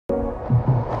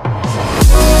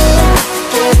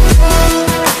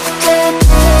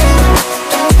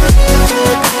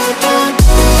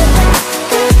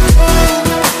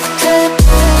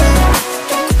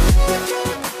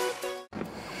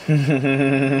Good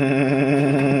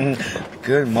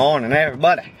morning,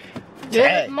 everybody.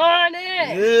 Good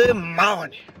morning. Good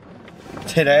morning.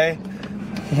 Today,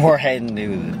 we're heading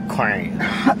to the aquarium.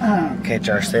 Catch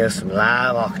ourselves some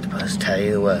live octopus. Tell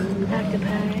you what.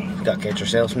 Octopi. Gotta catch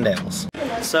ourselves some devils.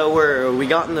 So we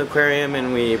got in the aquarium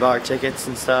and we bought our tickets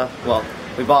and stuff. Well,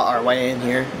 we bought our way in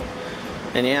here.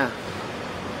 And yeah,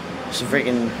 just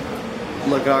freaking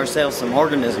look at ourselves some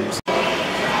organisms.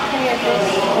 Come here,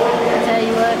 fish. I'll tell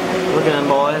you what. Look at them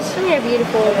boys. Come here,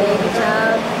 beautiful baby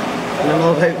child.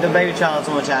 The baby child's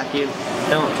gonna attack you.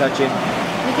 They won't touch you. You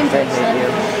can They touch hate them. you.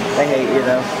 They hate you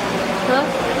though. Huh?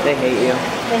 They hate you.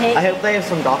 They hate I hope they have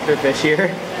some doctor fish here.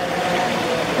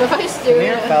 What if I steer Come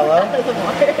here, it fellow. out of the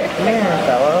water? Come here,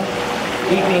 fellow.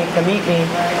 Eat me. Come eat me.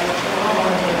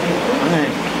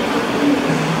 Alright.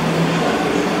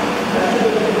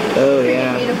 Oh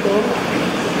yeah. Beautiful.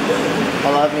 I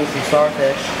love me some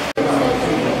starfish.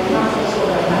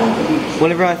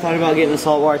 Whenever I thought about getting a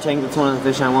saltwater tank, that's one of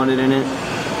the fish I wanted in it.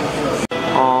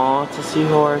 Aw, it's a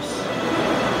seahorse.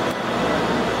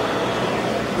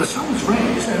 The sun's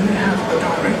rays only have a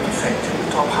direct effect in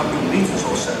the top 100 meters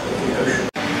or so of the ocean.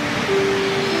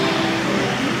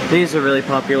 These are really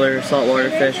popular saltwater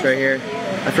fish right here.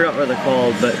 I forgot what they're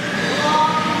called, but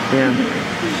yeah.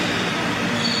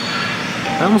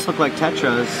 They almost look like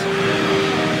tetras.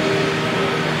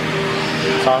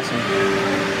 It's awesome.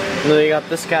 And then you got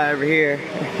this guy over here.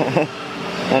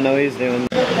 I know what he's doing.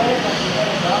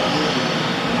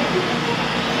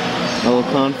 A little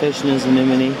clownfish in his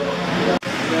anemone.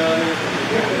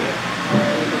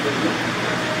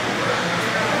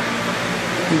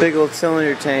 Big old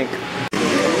cylinder tank.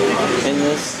 And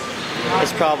this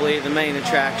is probably the main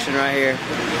attraction right here.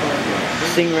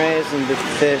 Stingrays and the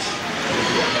fish.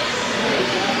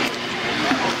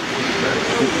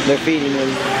 They're feeding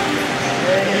them.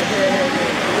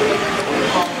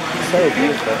 So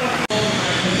beautiful.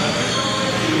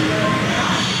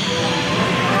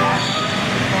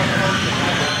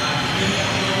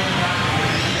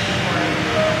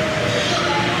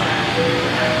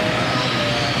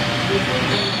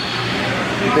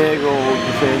 Big old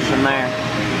fish in there.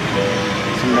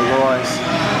 Some big boys.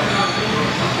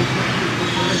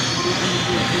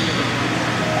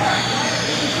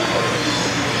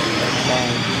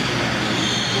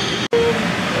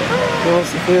 Give us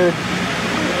some food.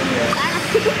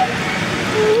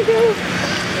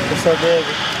 They're so big.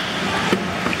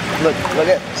 Look at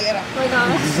him. Oh my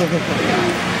gosh.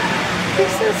 You're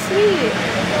so sweet.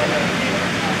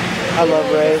 I love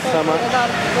rays so much.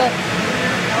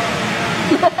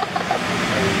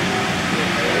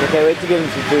 Okay, wait to give him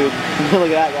some food.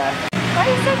 Look at that guy. Why are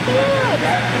you so cute?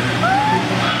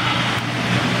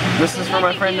 This is for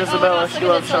my friend Isabella. She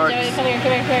loves sharks. Joey, come here,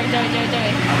 Joey.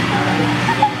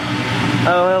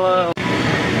 Oh, hello.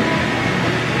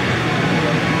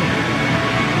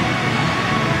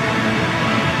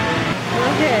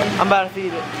 Okay. I'm about to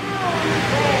feed it.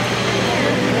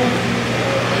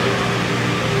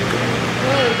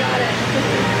 Oh, we got it.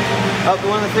 Oh, the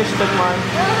one of the fish took mine.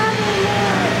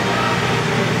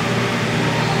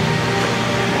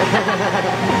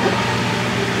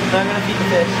 So I'm gonna feed the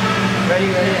fish. Ready?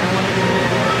 I want to do it.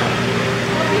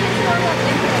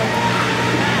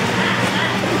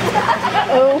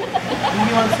 Oh.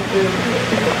 He wants some food.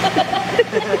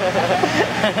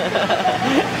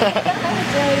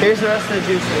 Here's the rest of the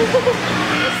juice.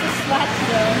 It's the slats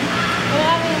though. What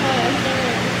happened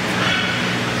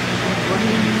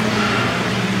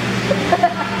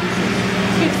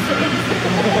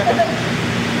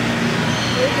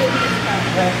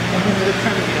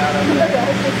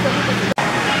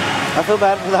I feel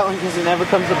bad for that one because it never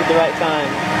comes up at the right time.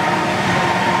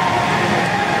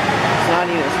 It's not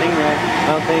even a stingray, I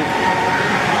don't think.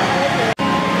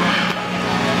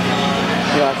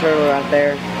 You got a turtle right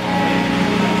there.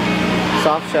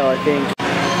 Soft shell, I think.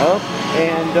 Oh,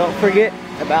 and don't forget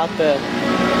about the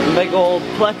big old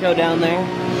pleco down there.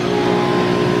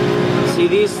 See,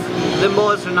 them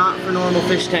boys are not for normal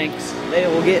fish tanks. They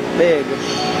will get big.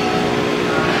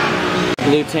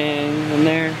 Blue tang in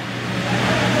there.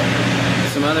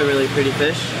 Some other really pretty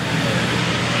fish.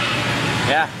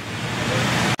 Yeah.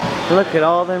 Look at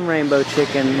all them rainbow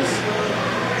chickens.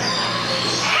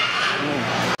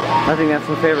 I think that's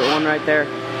my favorite one right there.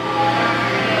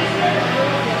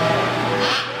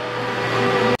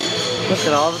 Look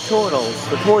at all the turtles,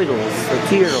 the turtles.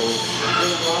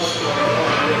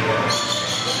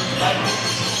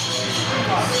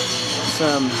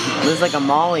 There's like a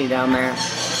molly down there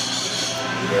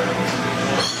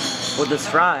with this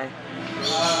fry.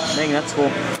 Dang, that's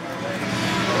cool.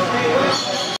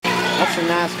 That's a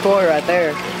nice koi right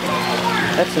there.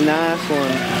 That's a nice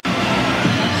one.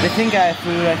 They think I have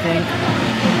food, I think.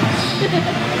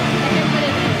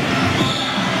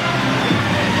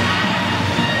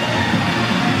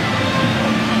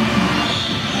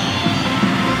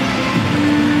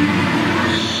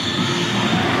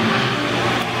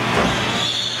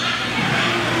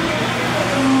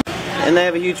 And they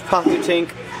have a huge pacu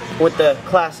tank with the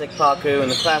classic pacu and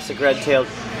the classic red-tailed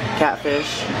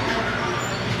catfish.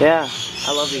 Yeah,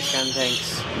 I love these kind of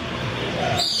tanks.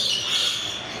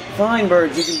 Fine,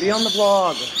 birds, you can be on the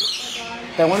vlog.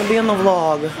 They want to be on the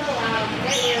vlog.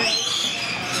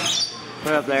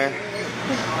 Put it up there.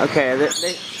 Okay,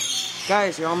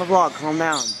 guys, you're on the vlog. Calm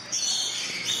down.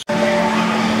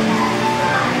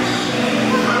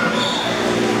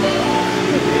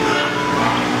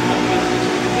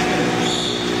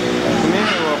 Come here,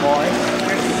 little boy.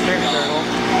 Here's the turtle.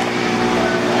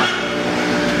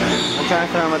 I'm trying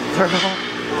to throw him at the turtle.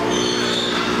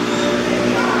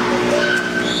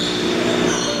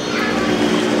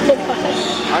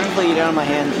 I'm gonna put you down on my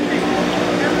hand.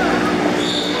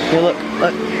 Here, look,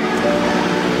 look.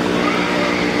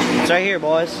 It's right here,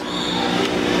 boys.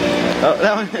 Oh,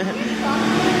 that one.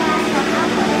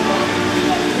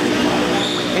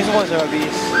 These boys are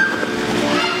obese.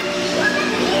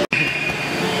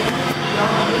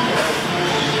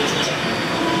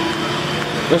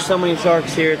 There's so many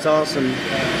sharks here, it's awesome.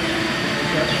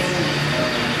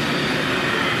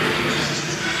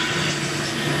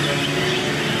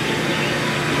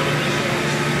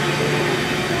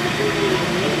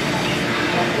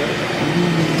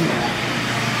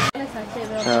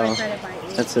 Oh,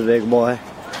 that's a big boy.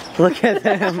 Look at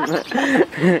him.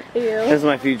 That's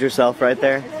my future self right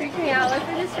there. It's freaking me out. Look,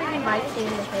 it just freaking bites me in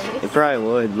the face. It probably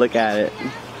would. Look at it.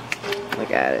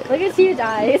 Look at it. Look at huge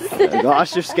eyes. Oh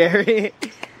gosh, you're scary.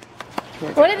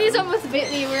 One of these almost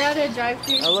bit me. We're at a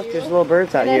drive-thru. Oh look, there's little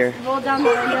birds out here. I rolled down the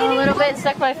window a little bit,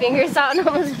 stuck my fingers out, and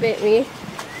almost bit me.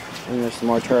 And there's some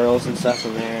more turtles and stuff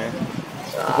in there.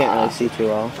 I can't really see too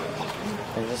well.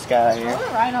 There's this guy here. I want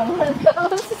to ride on one of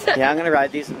those. Yeah, I'm gonna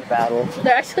ride these in the battle.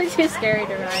 They're actually too scary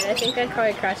to ride. I think I'd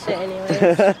probably crush it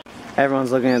anyways.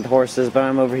 Everyone's looking at the horses, but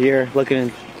I'm over here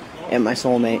looking at my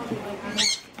soulmate.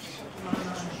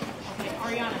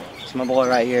 It's my boy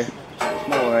right here. It's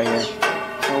my boy right here.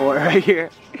 It's my boy right here.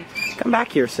 Come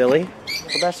back here, silly.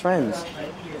 We're best friends.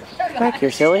 Come back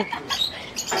here, silly.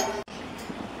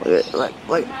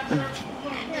 Look.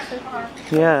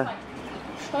 Yeah.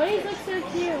 Ponies look so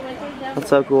cute. That's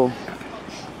so cool.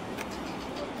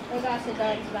 Oh gosh, the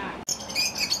dog's back.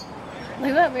 Look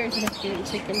at that weird chicken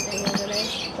thing over there.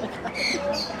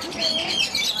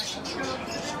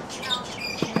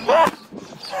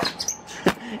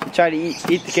 Try to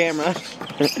eat the camera.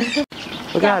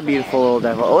 Look at that beautiful little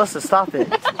devil. Alyssa, stop it.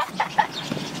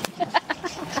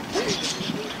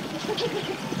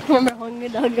 Remember holding the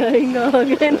dog going,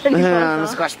 and then he falls off.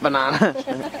 Squash banana.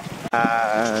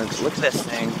 Look at this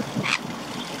thing.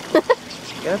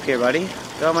 Get up here, buddy.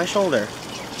 Get on my shoulder.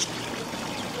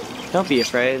 Don't be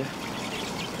afraid.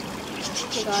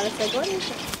 Oh god, it's like, what is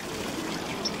it?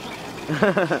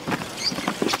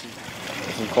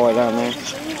 There's some koi down there.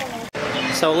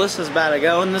 So Alyssa's about to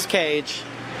go in this cage,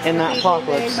 in that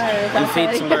apocalypse, and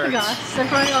feed some birds. Oh gosh, they're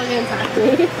probably all gonna attack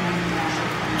me.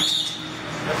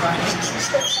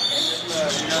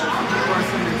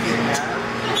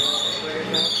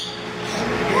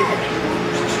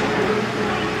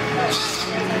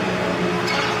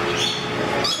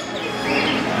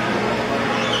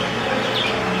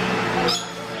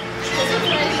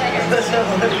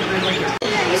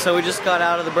 So we just got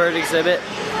out of the bird exhibit,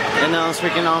 and that was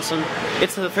freaking awesome.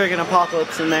 It's the freaking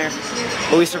apocalypse in there,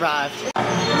 but we survived. So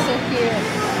cute.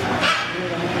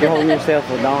 You're holding yourself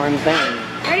a darn thing.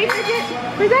 Ready for it?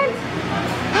 Present!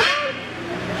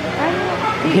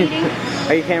 Are you eating?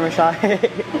 Are you camera shy? Come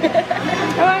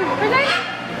on, present!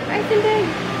 Nice and big.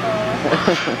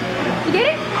 You get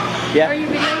it? Yeah. Are you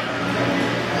videoing?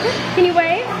 Can you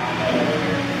wave?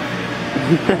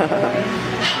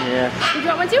 Yeah. Did you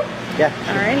want one too? Yeah.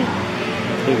 Alrighty.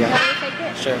 Here you go. Want me to take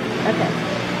it? Sure. Okay.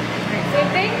 Alright, same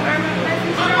thing. Arm up nice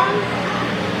and strong.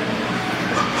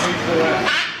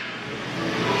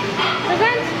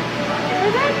 Present!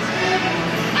 Present!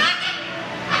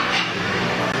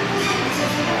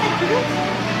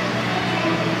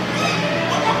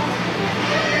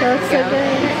 That looks so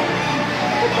good.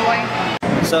 Good boy.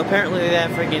 So apparently they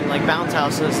have freaking like bounce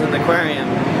houses in the aquarium.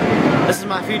 This is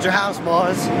my future house,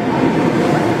 boys.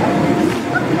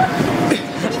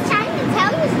 He's trying to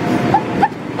tell you.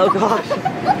 Oh gosh.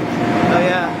 Oh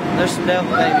yeah, there's some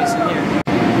devil babies in here.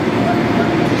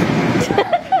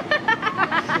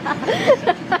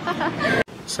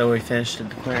 So we finished at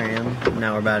the aquarium.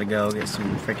 Now we're about to go get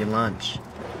some freaking lunch.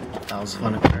 That was a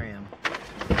fun aquarium.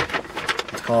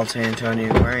 It's called San Antonio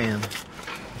Aquarium.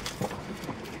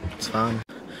 It's fun.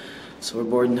 So we're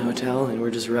boarding the hotel and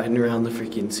we're just riding around the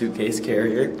freaking suitcase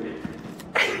carrier.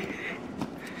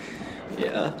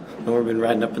 Yeah, and we've been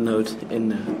riding up in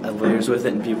the elevators with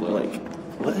it, and people are like,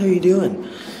 "What are you doing?"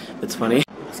 It's funny.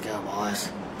 Let's go, boys.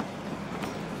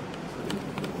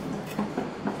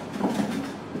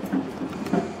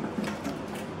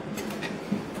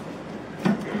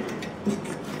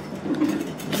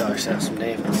 Gosh, have some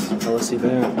Davis. Oh, let's see if I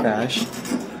don't crash.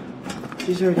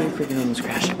 She's already freaking almost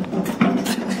crashing. Oh,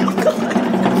 God.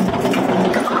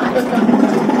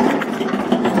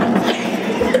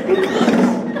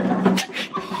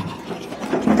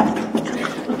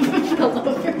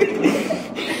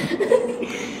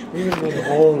 We're gonna make a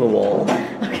hole in the wall.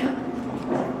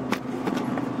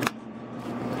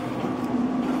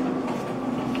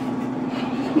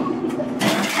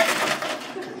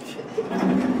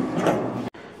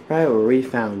 Right where we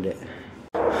found it.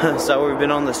 So we've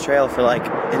been on this trail for like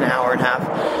an hour and a half,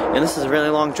 and this is a really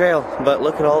long trail, but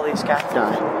look at all these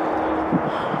cacti.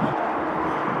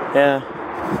 Yeah.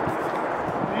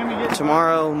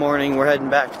 Tomorrow morning we're heading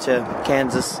back to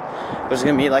Kansas. It's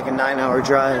gonna be like a 9-hour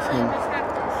drive, and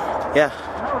yeah.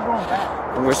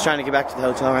 And we're just trying to get back to the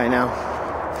hotel right now.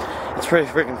 It's pretty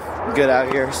freaking good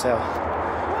out here, so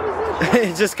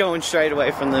it's just going straight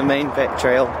away from the main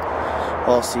trail.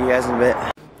 Well, I'll see you guys in a bit.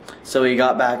 So we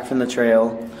got back from the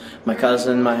trail, my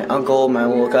cousin, my uncle, my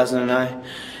little cousin and I,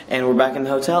 and we're back in the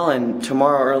hotel, and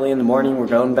tomorrow early in the morning we're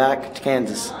going back to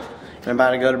Kansas. And I'm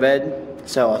about to go to bed,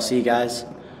 so I'll see you guys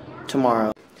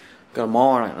tomorrow. Good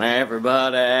morning,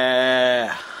 everybody.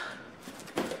 That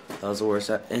was the worst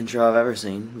intro I've ever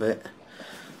seen, but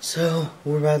so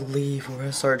we're about to leave. We're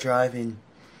gonna start driving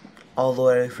all the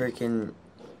way to freaking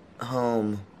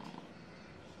home.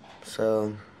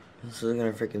 So this is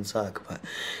gonna freaking suck, but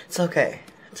it's okay.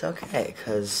 It's okay,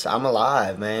 cause I'm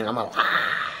alive, man. I'm alive.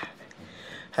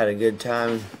 Had a good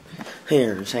time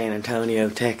here in San Antonio,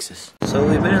 Texas. So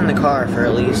we've been in the car for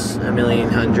at least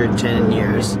 1,110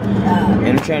 years, and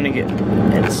I'm trying to get.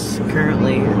 It's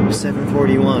currently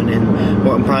 7:41, and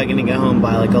I'm probably gonna get home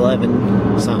by like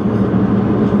 11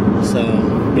 something. So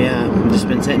yeah, I've just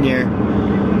been sitting here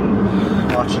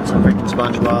watching some freaking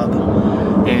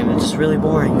SpongeBob, and it's just really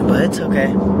boring, but it's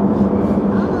okay,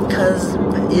 cause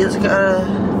it's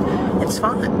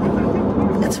fun.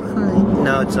 It's fun.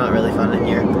 No, it's not really fun in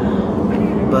here,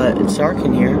 but it's dark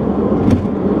in here.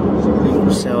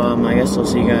 So I guess I'll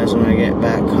see you guys when I get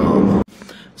back home.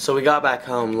 So we got back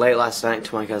home late last night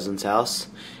to my cousin's house,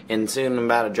 and soon I'm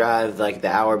about to drive like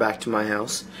the hour back to my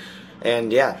house,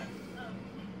 and yeah.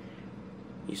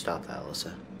 You stop that,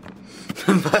 Alyssa.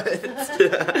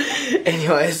 But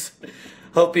anyways,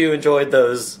 hope you enjoyed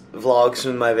those vlogs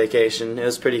from my vacation. It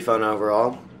was pretty fun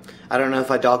overall. I don't know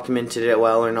if I documented it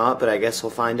well or not, but I guess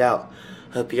we'll find out.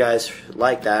 Hope you guys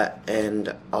like that,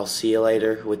 and I'll see you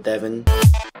later with Devin.